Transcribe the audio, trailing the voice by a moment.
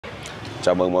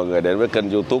Chào mừng mọi người đến với kênh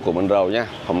YouTube của Minh Râu nhé.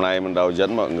 Hôm nay Minh Râu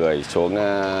dẫn mọi người xuống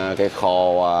cái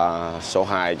kho số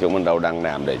 2 chỗ Minh Râu đang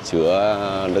làm để chứa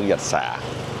nước giặt xả.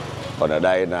 Còn ở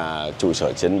đây là trụ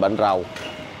sở chính bán rau.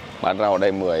 Bán rau ở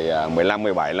đây 15,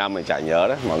 17 năm mình chả nhớ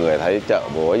đấy. Mọi người thấy chợ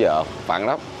búa giờ vắng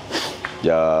lắm.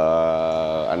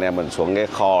 Giờ anh em mình xuống cái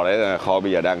kho đấy, kho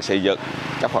bây giờ đang xây dựng.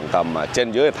 Chắc khoảng tầm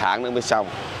trên dưới tháng nữa mới xong.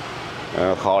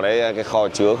 Kho đấy, cái kho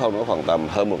chứa không nó khoảng tầm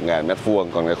hơn 1.000 mét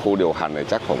vuông, còn cái khu điều hành này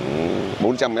chắc khoảng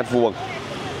 400 mét vuông.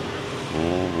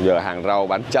 Giờ hàng rau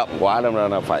bán chậm quá nên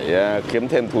là phải kiếm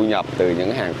thêm thu nhập từ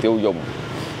những hàng tiêu dùng.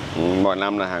 Mọi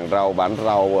năm là hàng rau, bán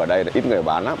rau ở đây là ít người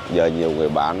bán lắm, giờ nhiều người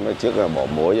bán, trước là bỏ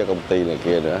mối cho công ty này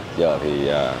kia nữa, giờ thì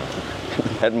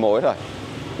hết mối rồi.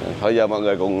 Thôi giờ mọi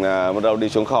người cùng Minh Râu đi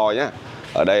xuống kho nhé.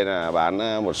 Ở đây là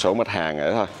bán một số mặt hàng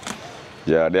ấy thôi.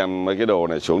 Giờ đem mấy cái đồ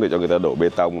này xuống để cho người ta đổ bê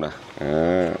tông nè.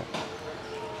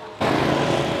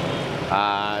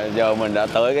 Giờ mình đã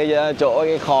tới cái chỗ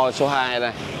cái kho số 2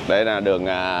 này. Đây là đường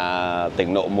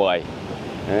tỉnh lộ 10.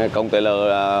 Container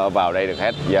vào đây được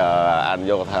hết. Giờ anh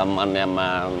vô thăm anh em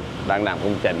đang làm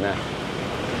công trình này.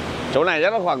 Chỗ này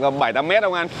chắc là khoảng 7-8 mét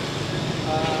không anh?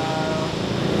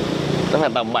 Nó phải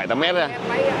tầm 7-8 mét ra.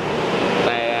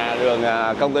 Này đường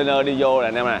container đi vô này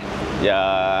anh em này.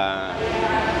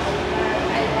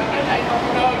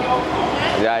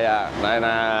 Giờ dạ đây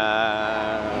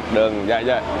là đường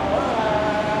dạ.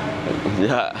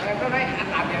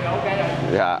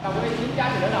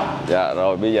 Dạ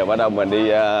rồi bây giờ bắt đầu mình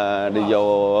đi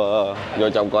vô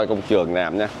trong coi công trường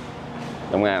làm nha.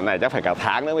 Trong ngày này chắc phải cả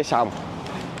tháng nữa mới xong.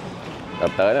 Đợt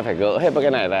tới là phải gỡ hết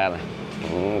cái này ra này.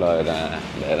 Rồi là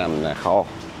để làm kho.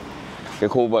 Cái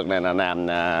khu vực này là làm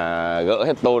gỡ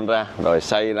hết tôn ra rồi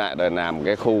xây lại rồi làm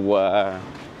cái khu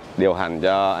điều hành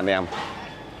cho anh em.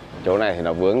 Chỗ này thì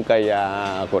nó vướng cây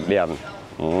cột đèn.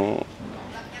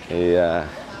 Thì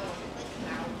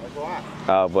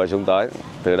vừa xuống tới,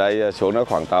 từ đây xuống nó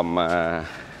khoảng tầm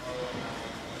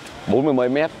 40 mấy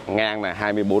mét, ngang là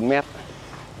 24 mét.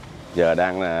 Giờ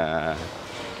đang là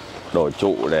đổ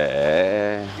trụ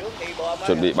để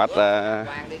chuẩn bị bắt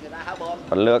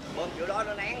nước.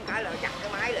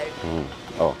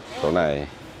 Chỗ này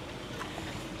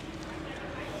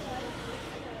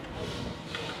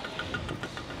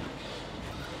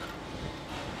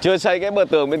chưa xây cái bờ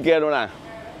tường bên kia đâu nè.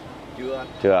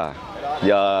 Chưa.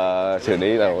 Giờ xử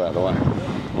lý đâu đúng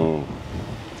không?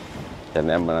 Cho nên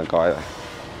em mà coi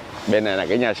bên này là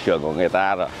cái nhà xưởng của người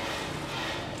ta rồi.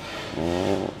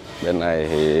 Bên này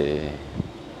thì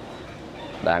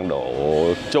đang đổ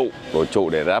trụ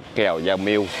để ráp kèo ra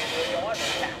miêu.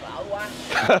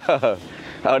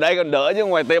 Ở đây còn đỡ chứ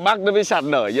ngoài Tây Bắc nó mới sạt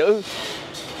nở dữ.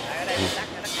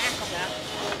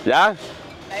 Dạ.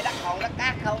 Đây đất còn đất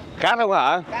cát không? Cát không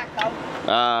hả? Cát không.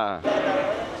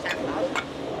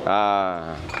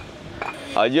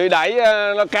 Ở dưới đáy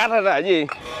nó cát hay là cái gì?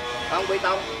 Không, bê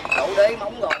tông, đổ đế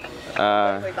móng rồi.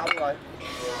 Bê tông rồi.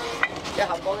 Chứ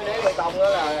không có cái đế bê tông đó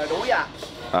là đuối à.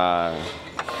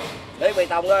 Đế bê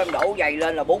tông đó em đổ dày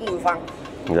lên là 40 phân.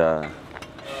 Dạ.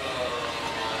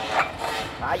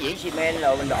 Thả dĩ xi men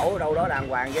rồi mình đổ đâu đó đàng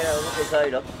hoàng chứ đâu có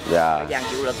khơi được. Dạ. Cái dàn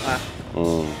chịu lực mà.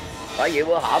 Bởi vì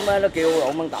bữa hổm nó kêu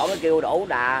Ụng Văn Tỏ nó kêu đổ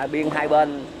đà biên hai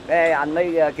bên, cái anh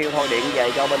mới kêu thôi điện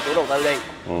về cho bên chủ đầu tư đi.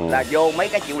 Là vô mấy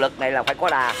cái chịu lực này là phải có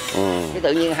đà. Chứ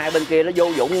tự nhiên hai bên kia nó vô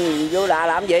dụng vô đà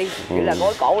làm gì? Chỉ là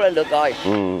gối cổ lên được rồi.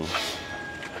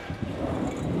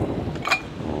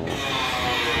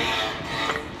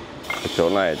 Chỗ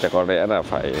này chắc có lẽ là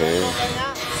phải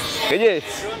cái gì?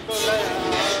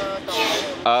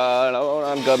 Nó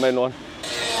ăn cơm lên luôn.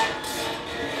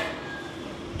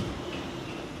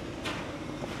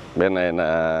 Bên này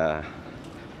là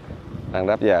đang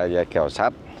đắp da kèo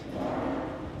sắt.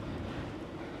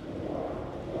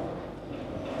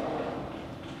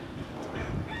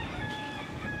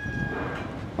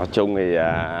 Nói chung thì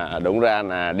đúng ra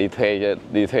là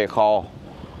đi thuê kho.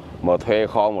 Mà thuê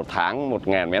kho một tháng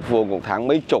 1.000 mét vuông một tháng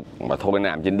mấy chục, mà thôi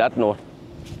làm trên đất luôn.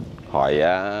 Hỏi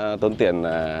tốn tiền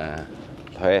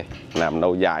thuê, làm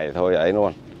lâu dài thôi ấy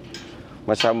luôn.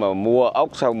 Mà sao mà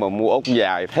mua ốc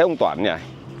dài thế không Toản nhỉ?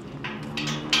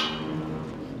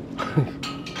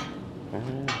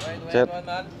 Chết.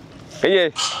 Cái gì?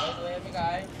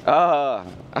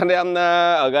 Anh em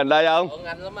ở gần đây không?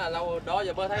 Anh lắm mà lâu đó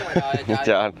giờ mới thấy ngoài đời.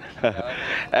 Trời.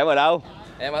 Em ở đâu?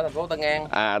 Em ở thành phố Tân An.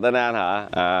 Tân An hả?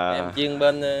 Em chuyên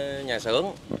bên nhà xưởng.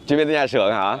 Chuyên bên nhà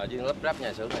xưởng hả? Chuyên lắp ráp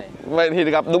nhà xưởng này. Vậy thì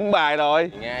gặp đúng bài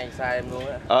rồi. Ngay sai em luôn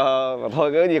á.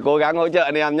 Thôi cái gì cố gắng hỗ trợ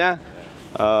anh em nhá.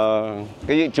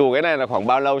 Cái chùa cái này là khoảng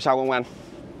bao lâu xong không anh?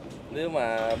 Nếu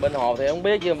mà bên hồ thì không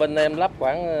biết, chứ bên em lắp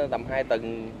khoảng tầm 2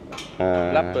 tuần.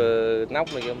 Lắp nóc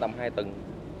này tầm 2 tuần.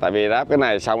 Tại vì ráp cái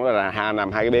này xong rồi là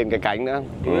nằm hai cái bên cái cánh nữa.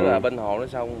 Chủ yếu là bên hồ nó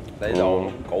xong, tại đồ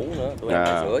cũ nữa, tụi em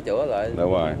phải sửa chữa lại.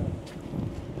 Đúng rồi.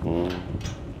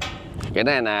 Cái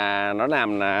này là nó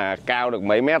làm là cao được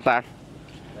mấy mét ta?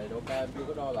 Này độ cao em chưa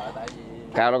có đo lại tại vì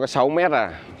cao nó có 6 mét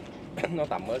à? nó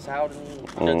tầm ở 6 đến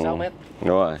trên 6 mét. Đúng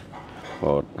rồi.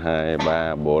 1, 2,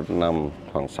 3, 4, 5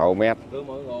 khoảng 6 mét. Cứ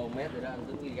mỗi ngô 1 mét thì đó anh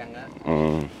tính ghi găng á.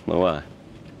 Đúng rồi.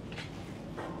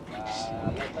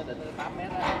 Lên tới đỉnh 8 mét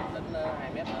á, đỉnh 2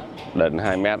 mét nữa. Đỉnh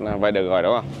 2 mét vậy được rồi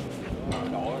đúng không?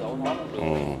 Độ thoát được.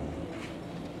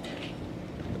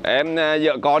 Em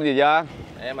vợ con gì chưa?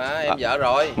 Em hả? Em vợ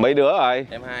rồi. Mấy đứa rồi?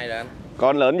 Em 2 rồi anh.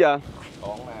 Con lớn chưa?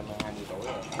 Con em 20 tuổi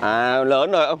rồi. À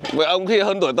lớn rồi. Vậy ông khi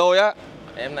hơn tuổi tôi á.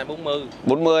 Em nay 40.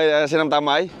 40 sinh năm tám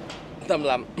mấy?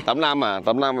 85. 85 à?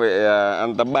 85 vậy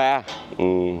anh 83.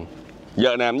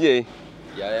 Vợ làm cái gì?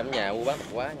 Vợ em ở nhà mua bán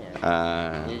quá nhà.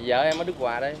 À. Vợ em ở Đức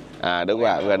Hòa đây. À Đức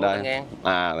Hòa gần đây. Ngang.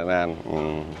 À Ngang.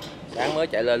 Sáng mới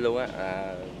chạy lên luôn á.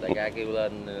 Đại ca kêu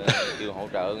lên kêu hỗ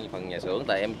trợ phần nhà xưởng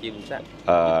tại em chim sắt.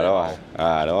 Đúng rồi.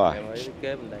 Đúng rồi. Em mới thiết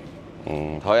kế bên đây.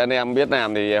 Thôi anh em biết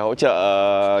làm thì hỗ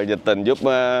trợ nhiệt tình giúp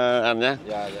anh nhé.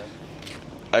 Dạ.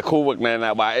 Ở khu vực này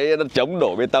là bãi đất trống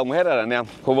đổ bê tông hết rồi anh em.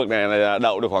 Khu vực này là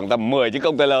đậu được khoảng tầm 10 chiếc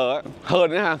container á,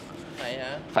 hơn nữa ha. Này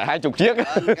hả? Phải 20 chiếc.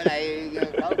 Cái này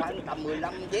cỡ khoảng tầm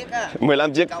 15 chiếc á.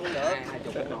 15 chiếc. Công được.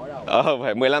 20 nổi đâu.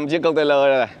 Phải 15 chiếc container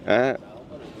rồi.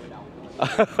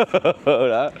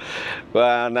 Đó.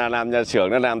 Và làm nhà xưởng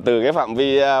nó làm từ cái phạm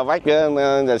vi vách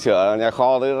nhà xưởng nhà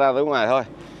kho ra tới ngoài thôi.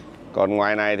 Còn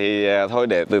ngoài này thì thôi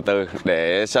để từ từ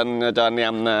để sân cho anh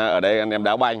em ở đây anh em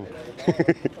đá banh.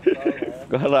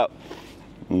 Có rộng.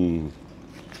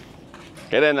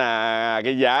 Cái đây là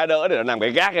cái giá đỡ để nó làm cái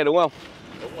gác này đúng không?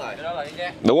 Đúng rồi, cái đó là cái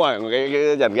gác. Đúng rồi,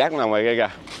 cái dàn gác nằm ngoài kia kìa.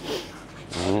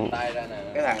 Tay ra nè.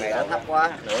 Cái thằng này nó thấp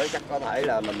quá, nữa chắc có thể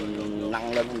là mình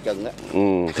nâng lên không chừng á.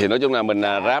 Thì nói chung là mình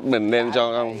ráp mình nên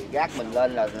cho gác mình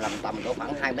lên là nằm tầm cỡ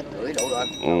khoảng 2,5 mét đổ lên.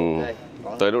 Okay.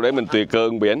 Tới lúc đấy mình tùy cơ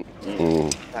ứng biến.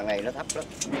 Thằng này nó thấp lắm.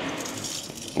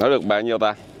 Nó được bao nhiêu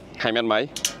ta? 2 mét mấy?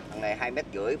 Thằng này 2,5 mét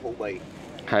phủ bì.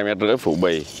 2,5 mét phủ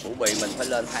bì. Phủ bì mình phải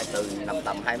lên nằm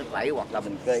tầm 2,7 mét hoặc là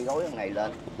mình kê gối thằng này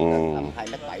lên. Tầm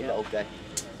 2,7 mét là ok.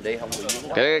 Đi không bị dính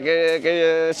đâu.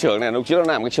 Cái xưởng này lúc trước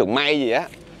nó làm cái xưởng may gì á.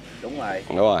 Đúng rồi.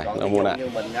 Đúng rồi, còn nó mua lại. như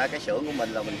mình cái xưởng của mình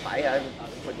là mình phải ở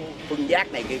phân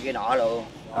giác này kia nọ luôn.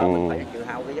 Đó, mình phải chịu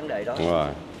hao cái vấn đề đó. Đúng rồi.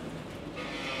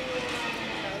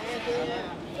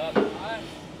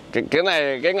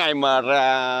 Cái ngày mà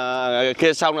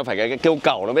kia xong là phải cái kêu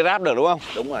cầu nó mới ráp được đúng không?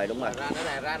 Đúng rồi.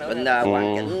 Mình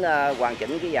hoàn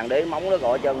chỉnh cái dàn đế móng nó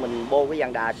gọi cho mình bô cái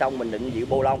dàn đà xong mình định vị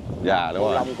bô lông. Dạ đúng bô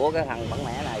rồi. lông của cái thằng bản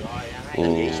mẻ này.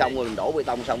 Định vị xong rồi mình đổ bê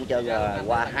tông xong chơi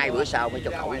qua 2 bữa sau mới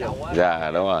cho cậu luôn.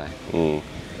 Dạ đúng rồi.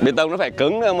 Bê tông nó phải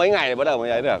cứng mấy ngày bắt đầu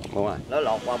mới ấy được. Đúng rồi. Nó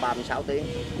lọt qua 36 tiếng.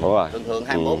 Đúng rồi. Thường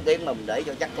 24 tiếng mà mình để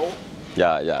cho chắc cú.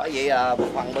 Dạ. Bởi vì một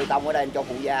phần bê tông ở đây cho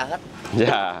phụ gia hết.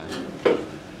 Dạ.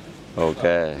 Ok.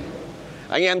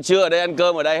 Anh em chưa ở đây ăn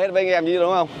cơm ở đây hết với anh em chứ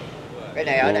đúng không? Cái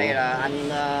này ở đây là anh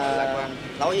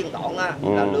nói với Toản á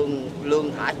là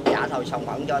lương trả thôi, xong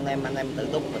phận cho anh em tự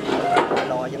túc mình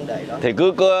lo vấn đề đó. Thì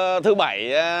cứ thứ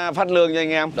bảy phát lương cho anh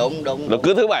em. Đúng.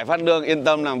 Cứ thứ bảy phát lương, yên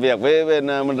tâm làm việc với bên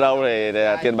Minh Râu thì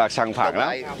tiền bạc sòng phẳng lắm.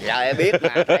 Dạ em biết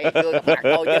mà, đây chưa gặp mặt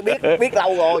thôi chứ biết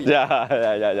lâu rồi. Dạ.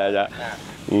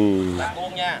 Bác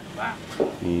buông nha.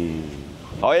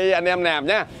 Thôi anh em làm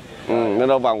nhá. Minh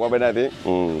Râu vòng qua bên này tí.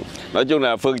 Nói chung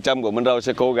là phương châm của Minh Râu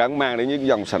sẽ cố gắng mang đến những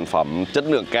dòng sản phẩm chất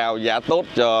lượng cao, giá tốt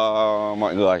cho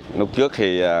mọi người. Lúc trước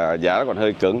thì giá nó còn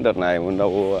hơi cứng, đợt này Minh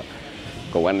Râu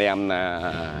cùng anh em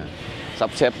sắp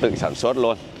xếp tự sản xuất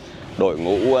luôn. Đội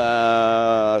ngũ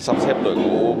sắp xếp đội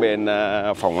ngũ bên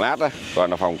phòng lát á,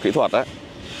 còn là phòng kỹ thuật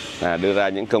á, đưa ra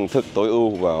những công thức tối ưu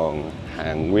vào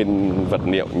hàng nguyên vật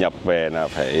liệu nhập về là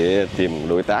phải tìm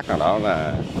đối tác nào đó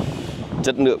là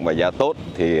chất lượng và giá tốt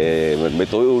thì mình mới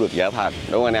tối ưu được giá thành,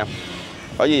 đúng không anh em?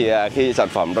 Có gì khi sản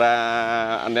phẩm ra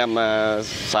anh em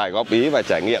xài góp ý và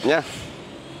trải nghiệm nhé.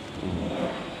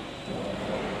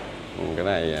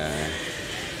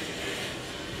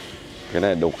 Cái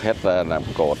này đục hết ra làm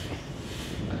cột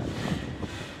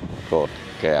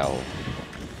kèo.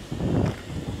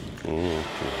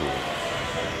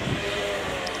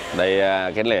 Đây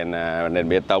cái nền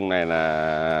bê tông này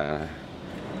là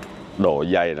đổ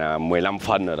dày là 15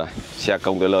 phân rồi đây, xe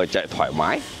container chạy thoải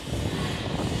mái.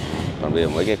 Còn bây giờ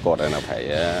mấy cái cột này là phải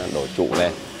đổ trụ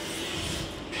lên.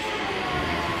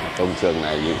 Công trường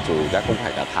này dự trù chắc cũng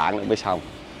phải cả tháng nữa mới xong,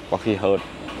 có khi hơn.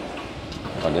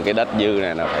 Còn những cái đất dư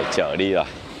này là phải chở đi rồi,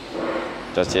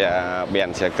 cho xe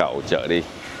ben xe cẩu chở đi.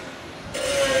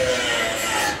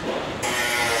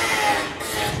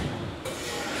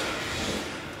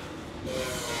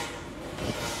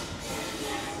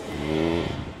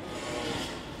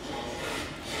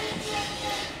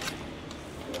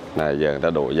 Này giờ người ta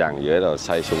đổ dàn dưới rồi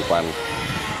xây xung quanh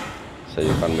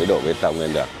mới đổ bê tông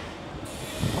lên được.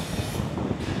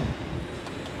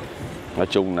 Nói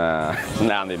chung là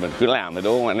làm thì mình cứ làm thôi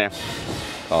đúng không anh em.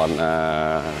 Còn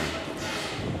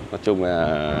nói chung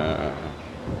là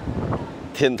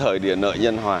thiên thời địa lợi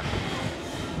nhân hòa.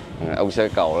 Ông xe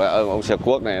cẩu là ông xe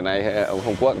cuốc này hay ông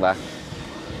không cuốc ta?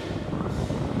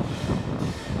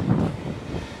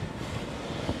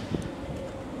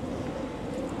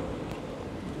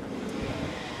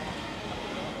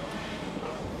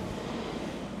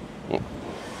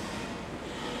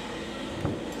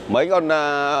 Mấy con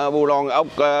bu lông ốc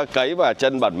cấy và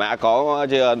chân bẩn mã có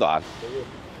chưa anh Toản?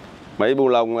 Mấy bu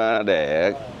lông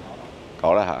để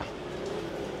có là hả?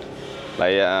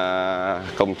 Đây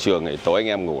công trường thì tối anh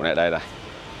em ngủ lại đây này.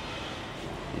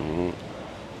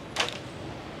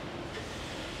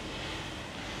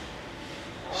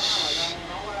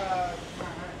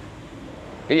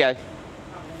 Cái gì?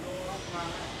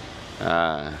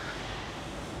 À.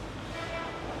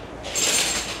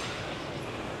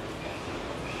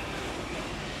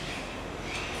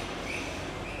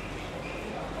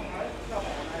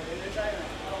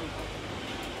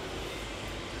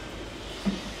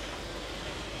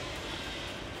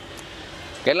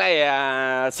 Cái này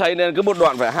xây nên cứ một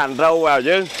đoạn phải hàn râu vào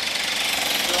chứ.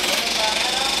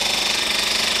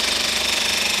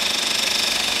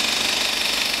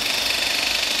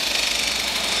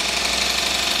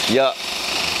 Dạ.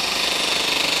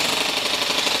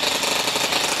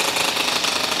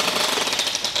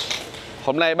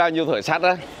 Hôm nay bao nhiêu thợ sắt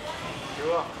á?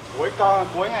 Chưa,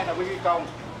 cuối ngày là mới ghi công.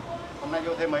 Hôm nay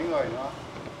vô thêm mấy người nữa.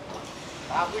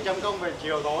 Tao cứ chấm công về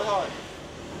chiều tối thôi.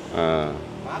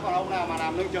 Má còn ông nào mà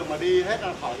làm lương trường mà đi hết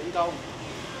là khỏi tính công.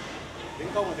 Tính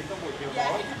công là tính công buổi chiều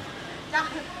tối.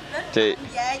 Chị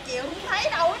về chiều không thấy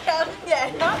đâu hết trơn, về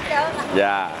hết trơn.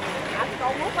 Dạ. Anh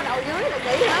còn mút ở đầu dưới là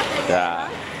nghỉ hết. Dạ.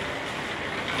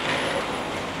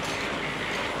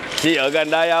 Chị ở gần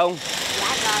đây không?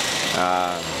 Dạ rồi.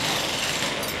 À.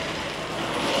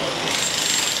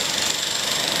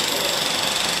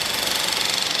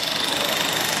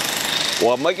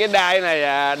 Ủa mấy cái đai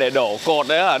này để đổ cột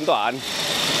đấy hả anh Toản?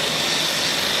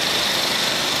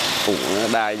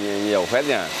 Đai nhiều phết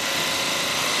nhỉ.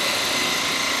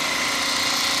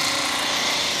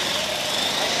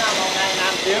 Một ngày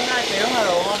làm tiếng 2 tiếng là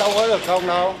đâu có được công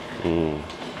đâu.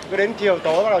 Cứ đến chiều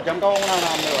tối bắt đầu chấm công, nào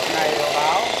làm nửa ngày rồi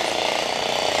báo.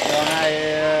 Nửa ngày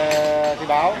thì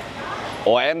báo.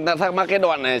 Ủa em thắc mắc cái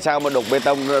đoạn này sao mà đục bê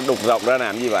tông đục rộng ra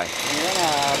làm gì vậy? Nghĩa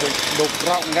là đục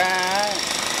rộng ra ấy,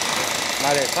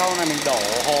 là để sau này mình đổ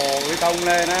hồ bê tông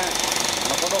lên á,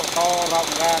 nó có độ to rộng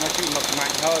ra, nó chịu lực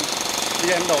mạnh hơn. Bây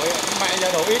giờ em đổ mạnh,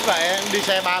 giờ đổ ít vậy em đi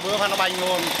xe 3 bữa phát nó banh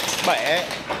luôn, bể.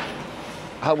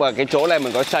 Không mà cái chỗ này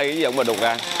mình có xây cái gì không mà đục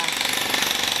ra?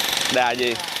 Đà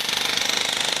gì?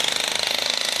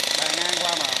 Đà ngang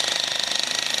qua mà.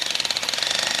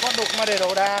 Có đục mà để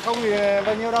đổ đà không thì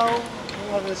bao nhiêu đâu.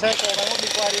 Nhưng mà xe cổ máy đi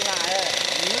qua đi lại ấy,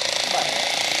 nứt bể.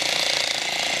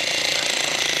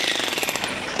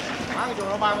 Má cái chỗ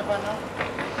nó 30 phân đó.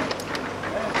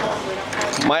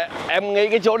 Mà em nghĩ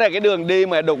cái chỗ này cái đường đi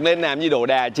mà đục lên làm gì đổ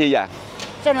đà chi vậy?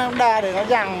 Cho nên đà để nó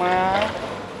dằn mà.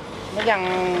 Nó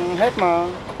dằn hết mà.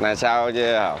 Là sao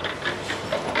chứ hả?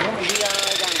 Nếu mình đi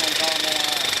dằn còn còn này là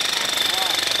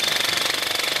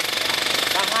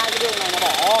cả hai cái đường này nó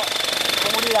bỏ,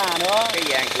 không có đi đà nữa. Cái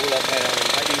dàn chịu lực này là mình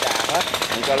phải đi đà hết,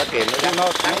 mình cho nó kìm nó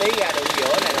đáng lý ra đường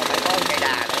giữa này là phải có cây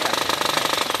đà nữa nè.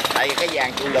 Tại vì cái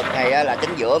dàn chịu lực này là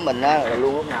chính giữa mình là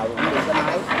luôn lúc nào cũng đi cái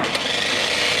máy.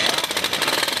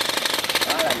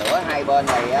 Đó là nửa hai bên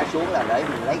này xuống là để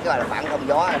mình lấy cái là phản không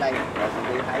gió ở đây. Rồi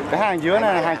mình đi cái hàng dưới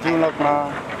này là hàng chịu lực mà.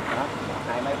 đó,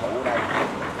 hai máy phụ đây.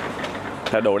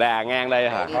 Là đổ đà ngang đây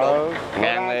hả?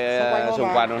 Ngang đây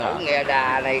xung quanh luôn hả? Nghe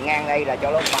đà này ngang đây là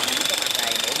cho nó bằng cái mặt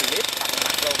này, để mình lift bằng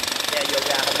mặt luôn. Xe vô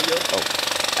ra không có dưới.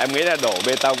 Em nghĩ là đổ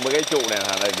bê tông với cái trụ này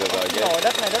là được rồi chứ. Rồi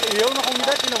đất này đất yếu, nó không như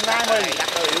đất trên Đồng Nai mình. Đất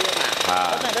nó yếu lắm mà. À.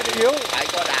 Đất này đất yếu. Phải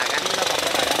có đà gắn nó không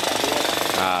có đà gắn là vua.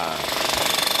 À.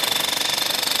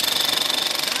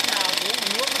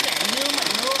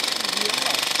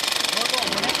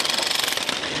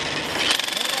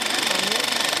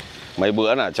 Mấy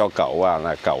bữa là cho cẩu vào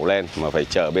là cẩu lên mà phải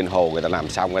chờ bên hồ người ta làm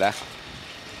xong cái đã.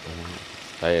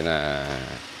 Đây là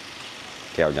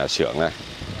kèo nhà xưởng này.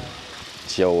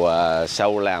 Chiều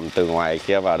sâu làm từ ngoài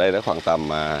kia vào đây nó khoảng tầm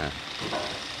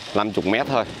 50 mét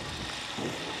thôi.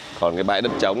 Còn cái bãi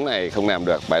đất trống này không làm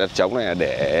được. Bãi đất trống này là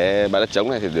để bãi đất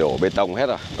trống này thì đổ bê tông hết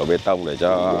rồi, đổ bê tông để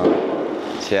cho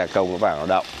xe công nó vào nó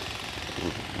động.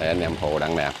 Đây anh em hồ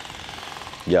đang làm.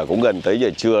 Giờ cũng gần tới giờ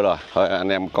trưa rồi. Thôi anh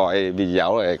em coi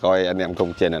video này, coi anh em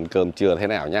công trình ăn cơm trưa thế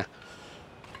nào nhá.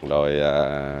 Rồi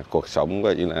cuộc sống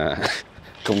coi như là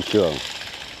công trường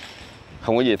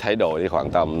không có gì thay đổi thì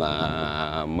khoảng tầm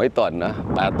là mấy tuần nữa,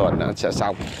 3 tuần nữa sẽ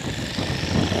xong.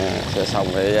 Sẽ xong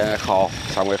cái kho,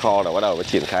 xong cái kho là bắt đầu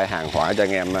triển khai hàng hóa cho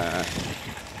anh em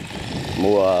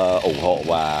mua, ủng hộ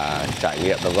và trải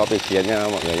nghiệm, đóng góp ý kiến nha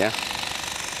mọi người nhé.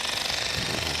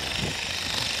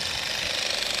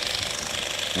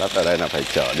 Đất ở đây là phải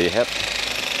chở đi hết,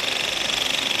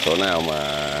 chỗ nào mà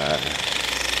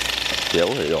thiếu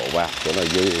thì đổ vào, chỗ nào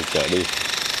dư thì chở đi.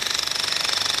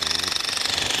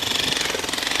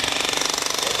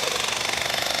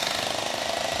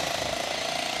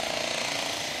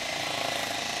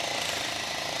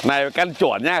 Này căn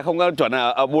chuẩn nha, không có chuẩn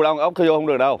ở bu lông ốc thôi vô không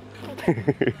được đâu.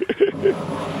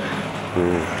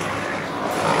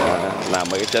 Làm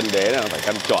mấy cái chân đế là phải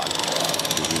căn chuẩn.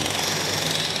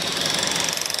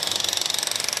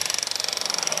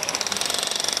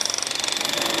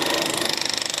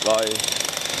 Rồi.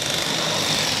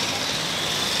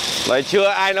 Rồi trưa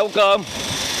ai nấu cơm?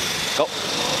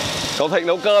 Cậu Thịnh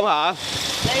nấu cơm hả?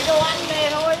 Lấy đồ ăn về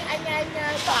thôi, anh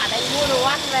Toản anh mua đồ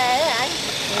ăn về ấy anh.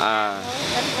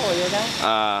 Ăn khổi rồi đâu.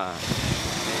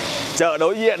 Chợ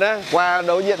đối diện á, qua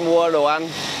đối diện mua đồ ăn,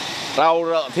 rau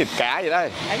rợ thịt cá gì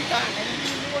đây. Anh Toản anh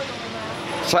đi mua đồ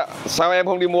mà. Sao em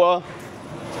không đi mua?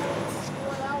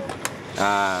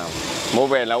 Mua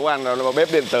về nấu ăn rồi, bếp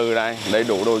điện từ này, đầy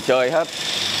đủ đồ chơi hết.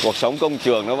 Cuộc sống công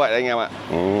trường nó vậy anh em ạ.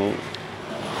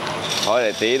 Thôi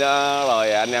để tí nữa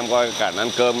rồi anh em coi cả ăn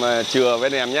cơm trưa với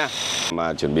anh em nhé.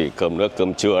 Mà chuẩn bị cơm nước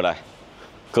cơm trưa đây.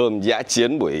 Cơm dã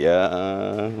chiến buổi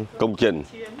công trình.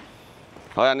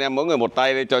 Thôi anh em mỗi người một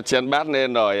tay đi cho chén bát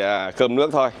lên rồi cơm nước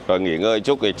thôi. Rồi nghỉ ngơi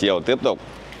chút rồi chiều tiếp tục.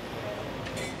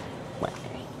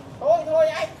 Thôi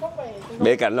anh không phải.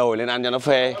 Bê cả nồi lên ăn cho nó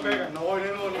phê. Bê cả nồi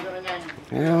lên luôn cho nó nhanh.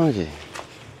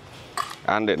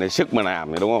 Ăn để lấy sức mà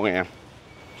làm đúng không anh em?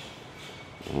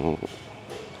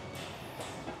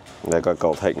 Đây coi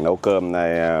cậu Thịnh nấu cơm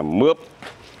này,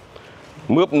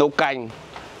 mướp nấu canh.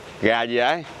 Gà gì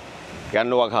ấy? Gà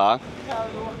luộc hả?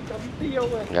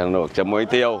 Gà luộc chấm muối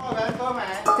tiêu.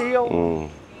 Tiêu.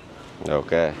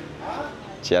 Ok.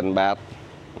 Chén bát.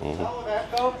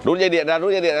 Rút dây điện ra,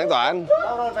 rút dây điện anh Toản.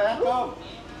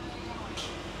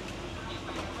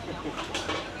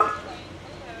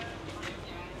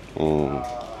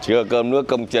 Chưa cơm nước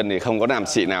công trình thì không có làm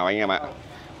xị nào anh em ạ.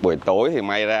 Buổi tối thì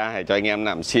may ra thì cho anh em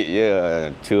làm xị chứ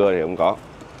trưa thì không có.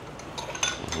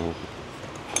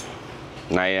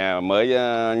 Này mới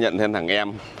nhận thêm thằng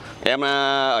em. Em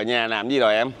ở nhà làm gì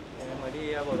rồi em? Mới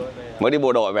đi bộ đội về. Mới đi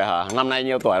bộ đội về hả? Năm nay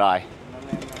nhiêu tuổi rồi? Năm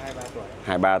nay 23 tuổi.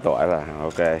 23 tuổi rồi,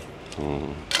 ok.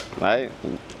 Đấy,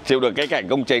 chịu được cái cảnh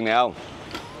công trình này không?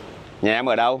 Nhà em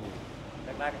ở đâu?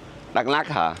 Đắk Lắk. Đắk Lắk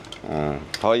hả?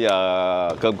 Thôi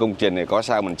giờ cơm công trình này có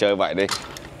sao mình chơi vậy đi.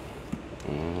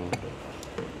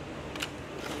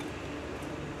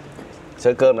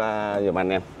 Sới cơm ra giùm anh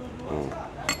em.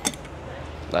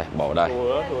 Đây, bỏ đây.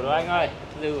 Đủ rồi anh ơi,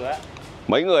 dư á.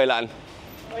 Mấy người lận?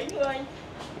 Mấy người?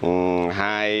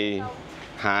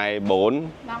 2, 4,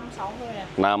 5, 6 người à?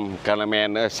 5,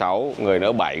 caramel nữa 6, người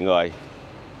nữa 7 người.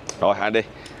 Rồi ăn đi.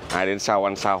 Ai đến sau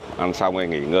ăn sau. Ăn xong rồi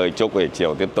nghỉ ngơi chút rồi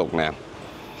chiều tiếp tục làm.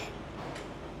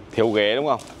 Thiếu ghế đúng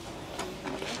không?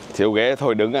 Thiếu ghế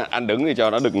thôi đứng ăn đứng thì cho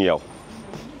nó được nhiều.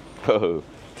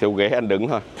 Thiếu ghế ăn đứng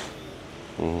thôi.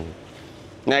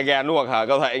 Này gà luộc hả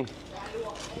cậu Thịnh?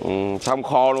 Xong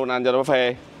kho luôn ăn cho nó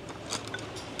phê.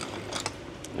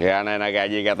 Gà này là gà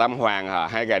gì? Gà Tam Hoàng hả?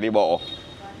 Hay gà đi bộ?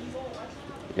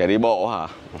 Gà đi bộ hả?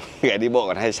 Gà đi bộ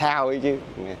còn hay sao ấy chứ.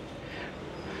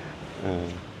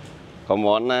 Có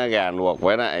món gà luộc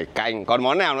với lại canh. Còn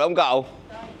món nào nữa không cậu?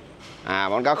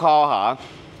 Món cá kho hả?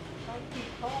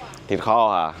 Thịt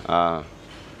kho hả?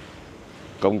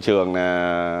 Công trường là...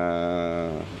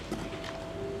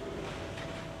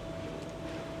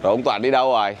 Rồi ông Toàn đi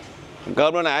đâu rồi?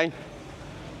 Cơm nữa này anh.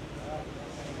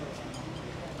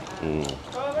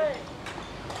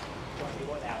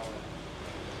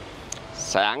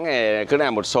 Sáng thì cứ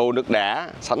làm một xô nước đá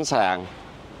sẵn sàng.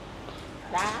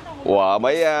 Ủa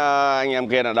mấy anh em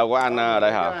kia là đâu có ăn ở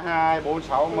đây hả? 2, 4,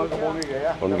 6 mới có 4 cái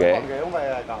ghế. 4 ghế. 4 ghế không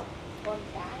phải cậu.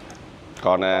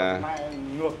 Còn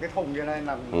ngược cái thùng kia này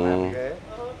làm ghế.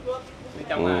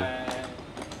 Trong là...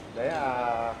 Đấy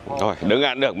là... Thôi đứng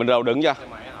ăn được, Minh Râu đứng chưa?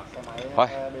 Thôi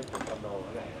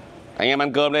anh em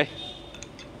ăn cơm đi.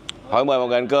 Thôi mời mọi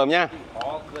người ăn cơm nhá.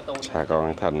 Chả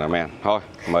còn thần là men. Thôi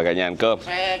mời cả nhà ăn cơm.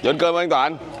 Vô ăn cơm anh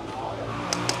Toàn.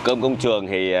 Cơm công trường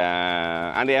thì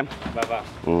ăn đi em.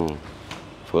 Vâng.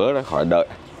 Phứa ra khỏi đợi.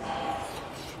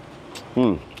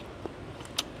 Mời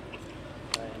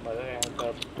các em ăn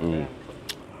cơm.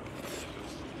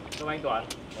 Chúc anh Toàn.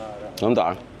 Đúng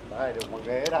Toàn. Đây được một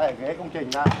ghế đây, ghế công trình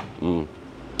đây.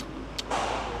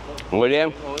 Ngồi đi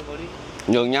em. Ngồi đi.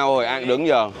 Nhường nhau rồi ai cũng đứng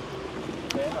giờ.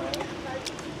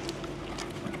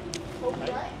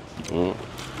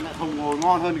 Lại không ngồi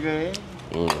ngon hơn ghế.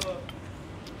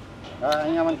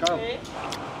 Anh em ăn cơm.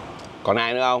 Còn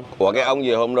ai nữa không? Ủa cái ông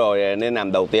gì hôm rồi nên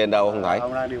làm đầu tiên đâu không thấy?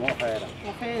 Hôm nay đi uống cà phê rồi.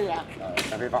 Cà phê rồi à?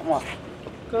 Cà phê võng rồi.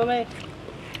 Cơm đây.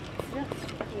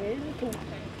 Ghế thùng.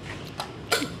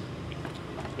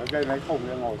 Cái cây máy khùng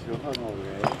ra ngồi sướng hơn ngồi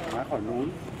ghế. Má khỏi núi.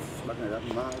 Đất này đất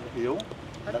má yếu.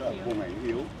 Đất ở vùng này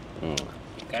yếu.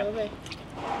 Cơm đây.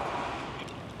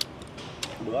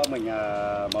 Bữa mình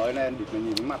mới lên thì mình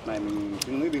nhìn cái mặt này mình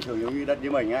cứ nghĩ bình thường giống như đất với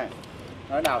mình ấy.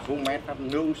 Nó đào xuống mét phát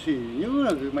nương xỉ như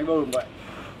là cái máy bơm vậy.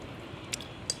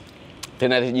 Thế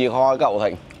này thì gì kho cậu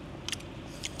Thịnh?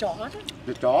 Chó đó.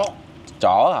 Thịt chó.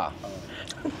 Chó hả?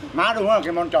 Má đúng là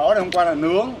cái món chó này hôm qua là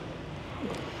nướng.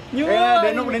 Cái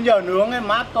đến lúc đến giờ nướng ấy,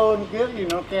 má cơn kiếc gì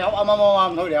nó kéo âm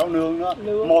thôi đéo nướng nữa.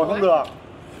 Mồi không được.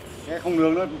 Cái không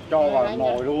nướng nó cho vào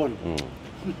nồi luôn.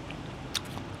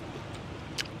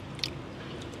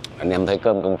 Anh em thấy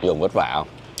cơm công trường vất vả không?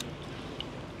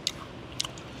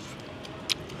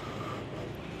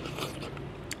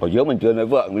 Hồi trước mình chưa nói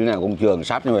vợ như nào công trường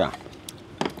sắp như vậy à?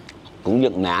 Cũng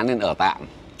dựng ná nên ở tạm.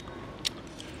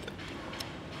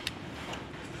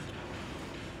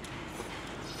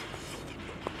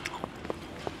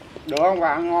 Được không bà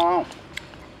ăn ngon không?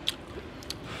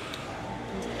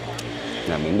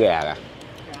 Là miếng gà cả.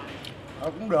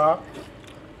 Cũng được.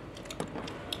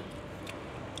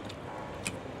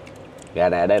 Gà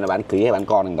này ở đây là bán ký hay bán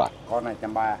con anh gọi? Con này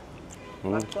 130.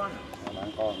 Bán con.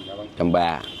 Bán con, dạ vâng.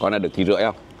 130. Con này được ký rưỡi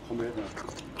không? Không biết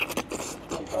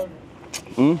nữa.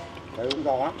 Đấy cũng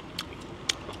to lắm.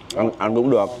 Ăn cũng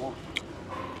được.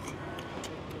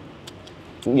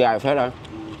 Cũng dài phết rồi.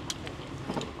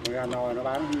 Gà nồi nó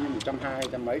bán 120,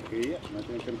 100 mấy ký, mà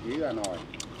trên ký gà nồi.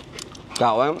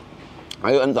 Cậu á,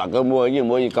 hãy anh Toán cơ mua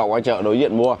gì cậu qua chợ đối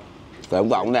diện mua. Rồi ông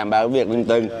Toán cũng làm bao việc linh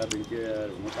tinh. Bên kia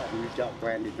nó chọn đi chợ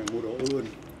quen thì phải mua đồ ươn.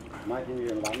 Mai kia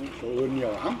nó bán đồ ươn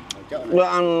nhiều lắm ở chợ này. Nó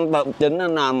ăn bận chính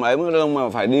làm ấy mà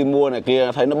phải đi mua này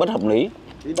kia thấy nó bất hợp lý.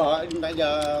 Thì bởi bây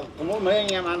giờ có mỗi mấy anh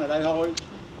em ăn ở đây thôi.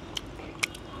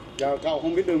 Giờ cậu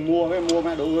không biết đường mua, cái mua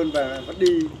mẹ đồ ươn về vẫn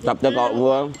đi. Tập cho cậu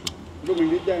mua. Lúc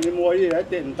mình đi chơi đi mua cái gì đấy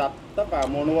tiền tập tất cả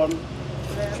mua luôn.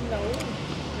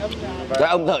 Cái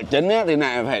ông thợ chính ấy, thì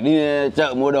lại phải đi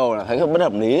chợ mua đồ là thấy không bất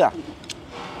hợp lý à?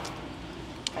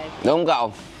 Đúng không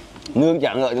cậu? Lương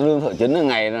trả ngợi cho lương thợ chính là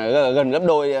ngày là gần gấp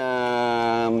đôi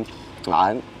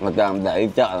mà để đi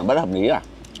chợ là bất hợp lý à?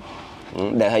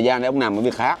 Để thời gian để ông làm cái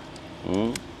việc khác.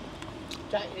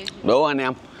 Đúng không anh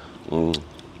em?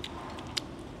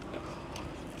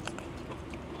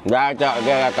 Ra chợ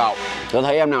kia là cậu, tôi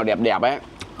thấy em nào đẹp đẹp ấy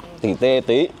thì tê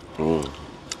tí.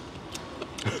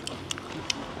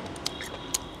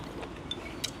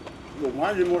 Đủ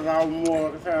quá đi mua rau, mua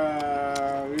cái xe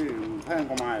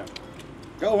còn mài.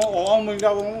 Cái ông Minh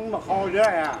Râu ông mặc kho dưới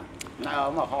này à? Nào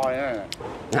ông mặc kho dưới này.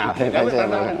 Nào thì cái xe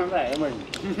này. Nó rẻ mình.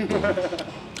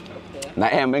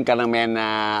 Nãy em với Caramel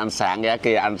ăn sáng cái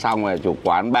kia ăn xong rồi chủ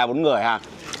quán 3-4 người ha.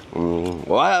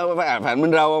 Ủa phải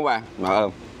Minh Râu không bà?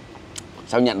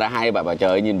 Sao nhận ra hay bà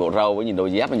trời nhìn bộ râu với nhìn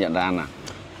đôi dép mà nhận ra nè.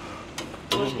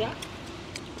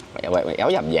 Vậy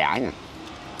éo giảm giá nha.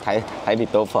 Thấy thì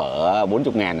tô phở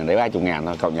 40.000 rồi đấy 30.000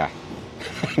 thôi cậu nhỉ.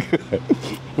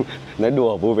 Nói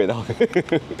đùa vui vậy thôi.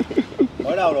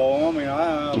 Mới đầu đồ mình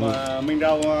nói mà Minh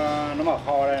Râu nó mở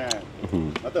kho đây này.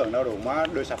 Nó tưởng đâu đủ má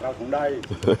đưa sạp rau xuống đây.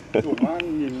 Đủ má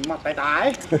nhìn mặt tái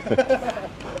tái.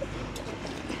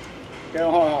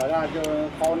 Kêu hỏi ra cho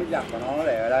kho nước giặt của nó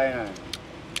để ở đây này.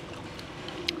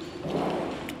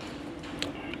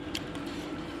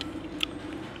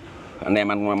 Anh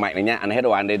em ăn mạnh đấy nhá, ăn hết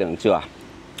đồ ăn đây đừng chừa.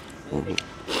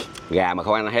 Gà mà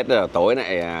không ăn hết rồi tối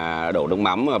lại đổ nước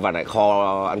mắm và lại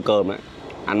kho ăn cơm đấy.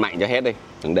 Ăn mạnh cho hết đi,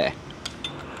 đừng để.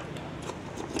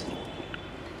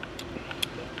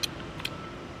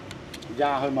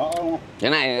 Da hơi mỡ đúng không?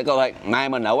 Cái này cậu ơi, mai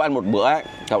mà nấu ăn một bữa ấy,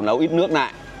 cậu nấu ít nước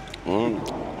lại.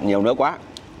 Nhiều nước quá.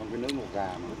 Còn cái nước một gà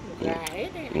mà. Gà hết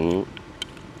đấy.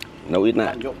 Nấu ít lại.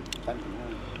 Tận dụng,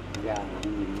 gà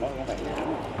nhìn mỡ có vẻ nhám.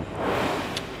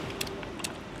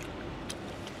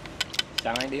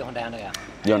 Sáng anh đi Honda đây à?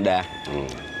 Đi Honda.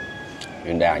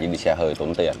 Honda nhưng đi xe hơi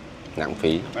tốn tiền, lãng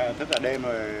phí. Mẹ thức cả đêm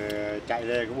rồi chạy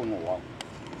lên có buồn ngủ không?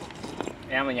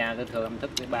 Em ở nhà thường em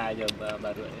thức tới 3 giờ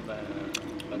bà rưỡi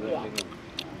đi ngủ.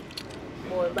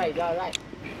 Ngồi 7 giờ dậy.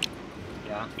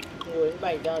 Dạ. Ngồi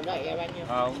 7 giờ dậy em bao nhiêu?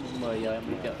 Không, 10 giờ em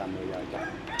đi chợ. Tầm 10 giờ chạy.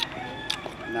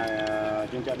 Này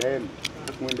trên chợ đêm,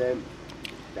 thức nguyên đêm.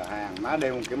 Chở hàng, má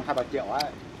đêm kiếm 2-3 triệu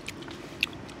ấy.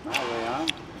 Má về đó.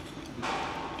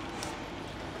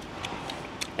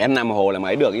 Em nằm hồ là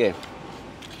mấy được cái gì?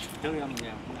 Trước em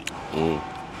nhà. Ừ.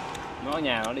 Nó ở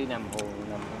nhà nó đi nằm hồ,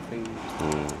 nằm công ty. Ừ.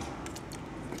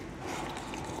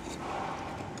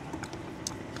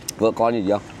 Vợ con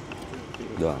gì không?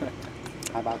 Được.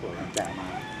 2-3 tuổi là trẻ mà.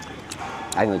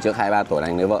 Anh hồi trước 2-3 tuổi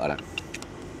anh lấy vợ là.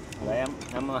 Đấy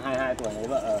em 22 tuổi lấy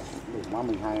vợ. Đủ má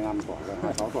mình 25 tuổi rồi,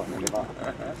 26 tuổi mới lấy vợ.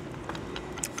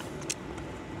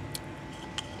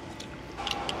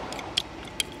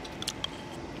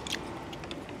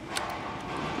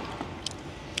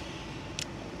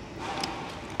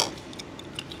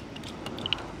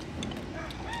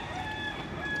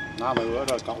 Má mấy bữa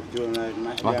rồi cậu chưa này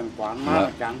mẹ đi ăn quán má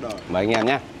là chán đời. Mời anh em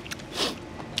nhé.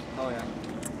 Thôi à.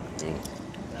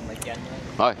 Làm mấy chân thôi.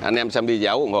 Thôi anh em xem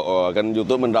video ủng hộ kênh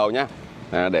YouTube Minh Râu nhé.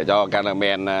 Để cho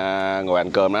cameraman ngồi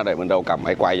ăn cơm đó, để Minh Râu cầm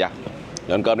máy quay ra.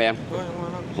 Để ăn cơm đi em.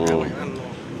 Ừ.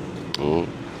 Ừ.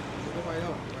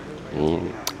 Ừ.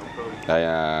 Đây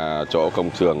chỗ công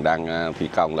trường đang thi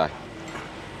công đây.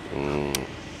 Ừ.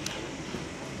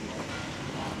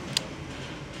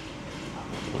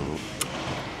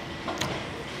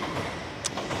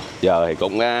 Giờ thì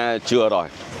cũng trưa rồi.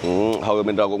 Thôi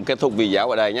Minh Râu cũng kết thúc video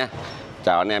ở đây nhé.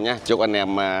 Chào anh em nhé. Chúc anh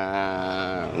em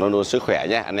luôn luôn sức khỏe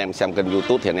nhé. Anh em xem kênh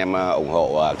YouTube thì anh em ủng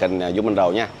hộ kênh giúp Minh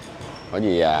Râu nhé. Có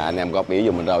gì anh em góp ý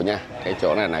dùng Minh Râu nhé. Cái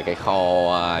chỗ này là cái kho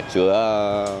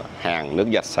chứa hàng nước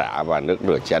giặt xả và nước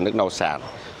rửa chén, nước lau sàn.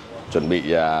 Chuẩn bị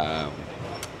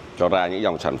cho ra những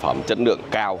dòng sản phẩm chất lượng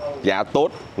cao, giá tốt.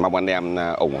 Mong anh em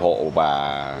ủng hộ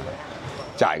và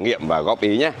trải nghiệm và góp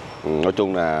ý nhé. Nói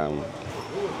chung là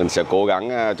mình sẽ cố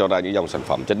gắng cho ra những dòng sản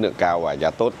phẩm chất lượng cao và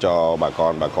giá tốt cho bà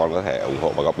con có thể ủng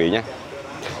hộ và góp ý nhé.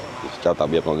 Chào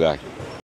tạm biệt mọi người.